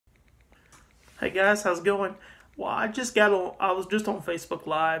Hey guys, how's it going? Well, I was just on Facebook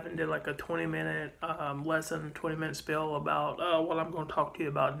Live and did like a 20-minute lesson, 20-minute spill about what I'm going to talk to you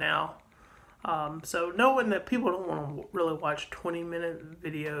about now. So knowing that people don't want to really watch 20-minute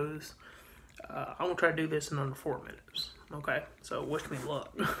videos, I'm going to try to do this in under 4 minutes. Okay, so wish me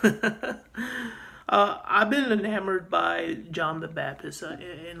luck. I've been enamored by John the Baptist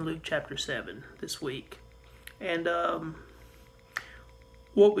in Luke chapter 7 this week. And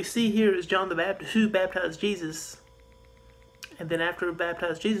what we see here is John the Baptist who baptized Jesus. And then after he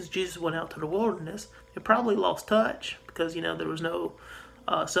baptized Jesus, Jesus went out to the wilderness. They probably lost touch because, there was no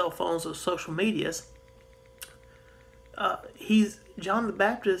cell phones or social medias. John the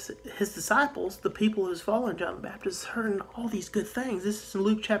Baptist, his disciples, the people who's following John the Baptist, heard all these good things. This is in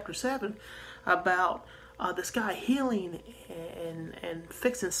Luke chapter 7 about this guy healing and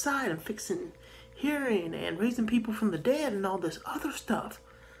fixing sight and fixing hearing and raising people from the dead and all this other stuff.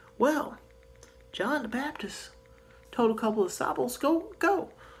 Well, John the Baptist told a couple of disciples, go to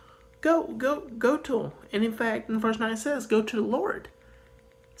him. And in fact, in verse 9 it says, go to the Lord.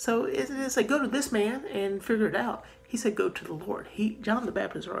 So it didn't say, go to this man and figure it out. He said, go to the Lord. John the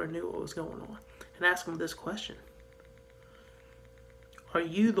Baptist already knew what was going on and asked him this question. Are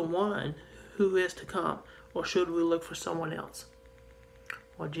you the one who is to come, or should we look for someone else?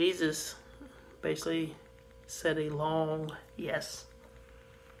 Well, Jesus basically said a long yes.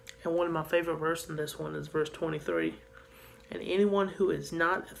 And one of my favorite verses in this one is verse 23. And anyone who is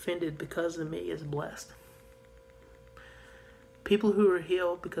not offended because of me is blessed. People who are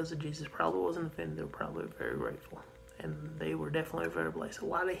healed because of Jesus probably wasn't offended. They were probably very grateful. And they were definitely very blessed. A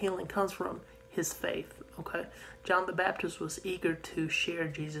lot of healing comes from his faith. Okay, John the Baptist was eager to share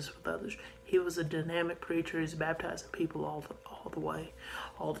Jesus with others. He was a dynamic preacher. He's baptizing people all the way,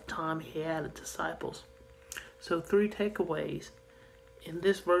 all the time. He added disciples. So 3 takeaways in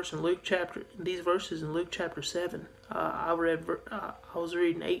this verse in Luke chapter. These verses in Luke chapter 7. I was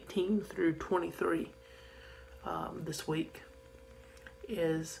reading 18 through 23 this week.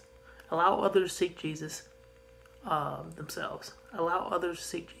 Is allow others to seek Jesus themselves. Allow others to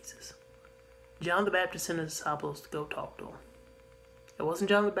seek Jesus. John the Baptist sent his disciples to go talk to him. It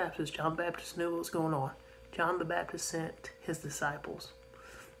wasn't John the Baptist. John the Baptist knew what was going on. John the Baptist sent his disciples.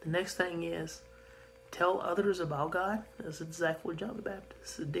 The next thing is tell others about God. That's exactly what John the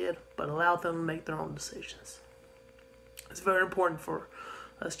Baptist did, but allow them to make their own decisions. It's very important for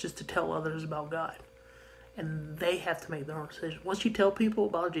us just to tell others about God. And they have to make their own decisions. Once you tell people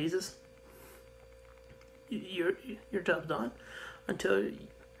about Jesus, your job's done until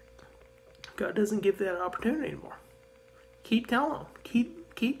God doesn't give that opportunity anymore. Keep telling them.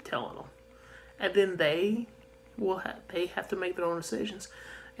 Keep telling them. And then they have to make their own decisions.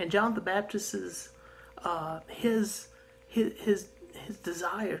 And John the Baptist's his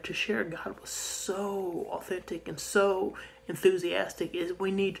desire to share God was so authentic and so enthusiastic. Is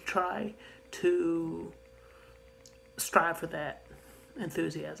we need to try to strive for that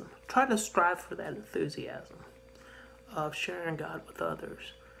enthusiasm. Try to strive for that enthusiasm of sharing God with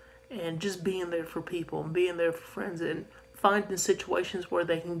others. And just being there for people and being there for friends and finding situations where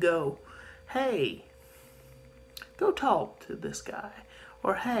they can go, hey, go talk to this guy.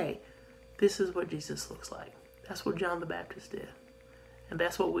 Or, hey, this is what Jesus looks like. That's what John the Baptist did. And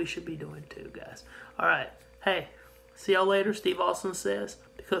that's what we should be doing too, guys. All right. Hey, see y'all later. Steve Austin says,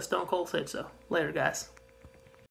 because Stone Cold said so. Later, guys.